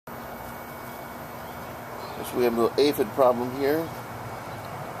So we have a little aphid problem here.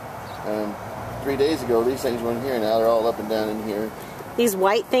 3 days ago, these things weren't here. Now they're all up and down in here. These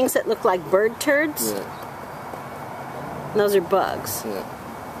white things that look like bird turds? Yeah. Those are bugs. Yeah.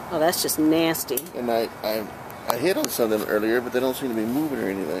 Oh, that's just nasty. And I hit on some of them earlier, but they don't seem to be moving or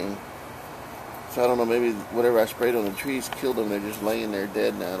anything. So I don't know, maybe whatever I sprayed on the trees killed them. They're just laying there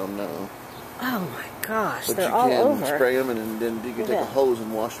dead now. I don't know. Oh my gosh, but they're all over. But you can spray them and then you can take a hose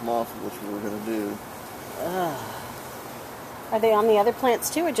and wash them off, which we were going to do. Are they on the other plants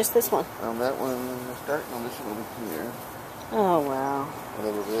too, or just this one? On that one, we're starting on this one over here. Oh wow. A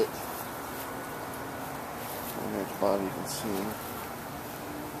little bit. And there's the bottom, you can see.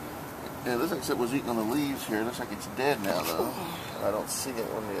 Yeah, it looks like it was eating on the leaves here. It looks like it's dead now, though. I don't see it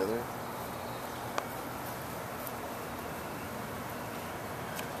one or the other.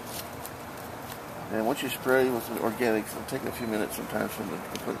 And once you spray with the organics, it'll take a few minutes sometimes for them to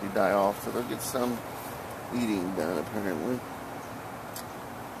completely die off. So they'll get some eating done, apparently.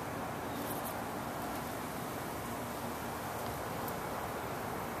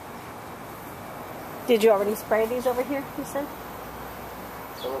 Did you already spray these over here, you said?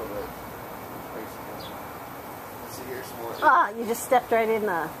 A little bit. See, here's some more. Ah, you just stepped right in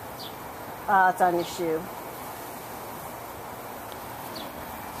the... Oh, it's on your shoe.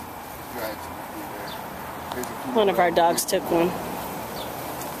 One of our dogs took one.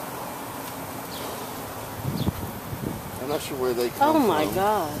 I'm not sure where they come from. Oh my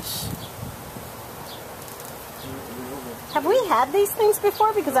gosh. Have we had these things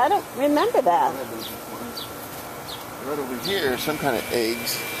before? Because I don't remember that. Right over here, some kind of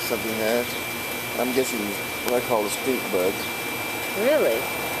eggs something has. I'm guessing what I call the stink bug. Really?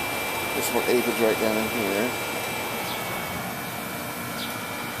 There's more aphids right down in here.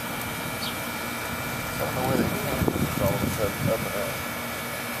 I don't know where they came from. It's all of a sudden up and up.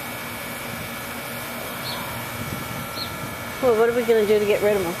 Well, what are we going to do to get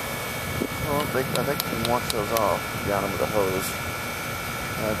rid of them? Well, I think you can wash those off down them with a hose.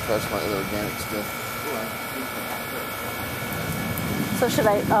 And I've tried some of the organic stuff. So should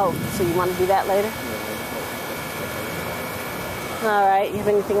I, oh, so you want to do that later? All right, you have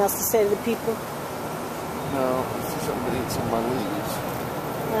anything else to say to the people? No, I see something been eating some of my leaves.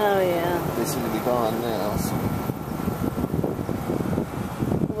 Oh, yeah. They seem to be gone now. So.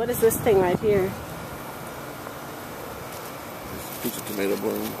 What is this thing right here? Just a piece of tomato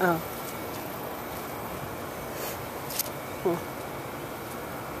bloom. Oh.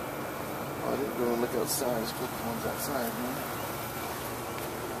 I didn't go and look outside. Let's put the ones outside, man.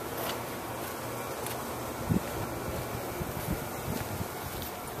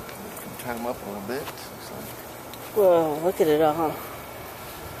 Tie them up a little bit. Whoa, look at it all.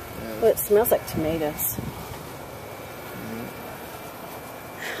 Yeah. Well, it smells like tomatoes.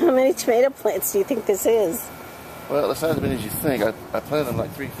 How many tomato plants do you think this is? Well, it's not as many as you think. I planted them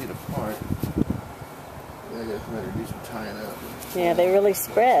like 3 feet apart. Yeah, I gotta come out and do some tying up. Yeah, they really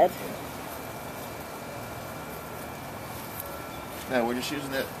spread. Now we're just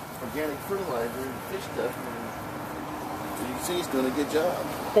using that organic fertilizer and fish stuff. And you can see he's doing a good job.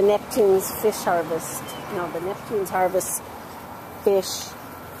 The Neptune's fish harvest. No, the Neptune's harvest fish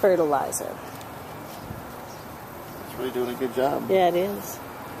fertilizer. It's really doing a good job. Yeah, it is.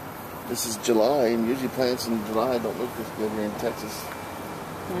 This is July, and usually plants in July don't look this good here in Texas.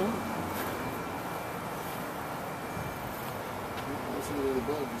 Yeah. Listen to the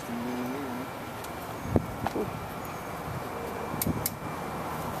bugs just in here.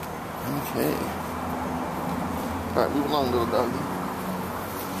 Okay. All right, move along, little doggy.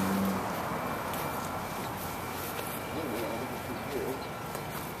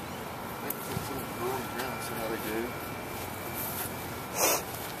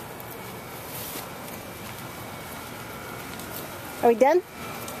 Are we done?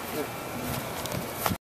 Yeah.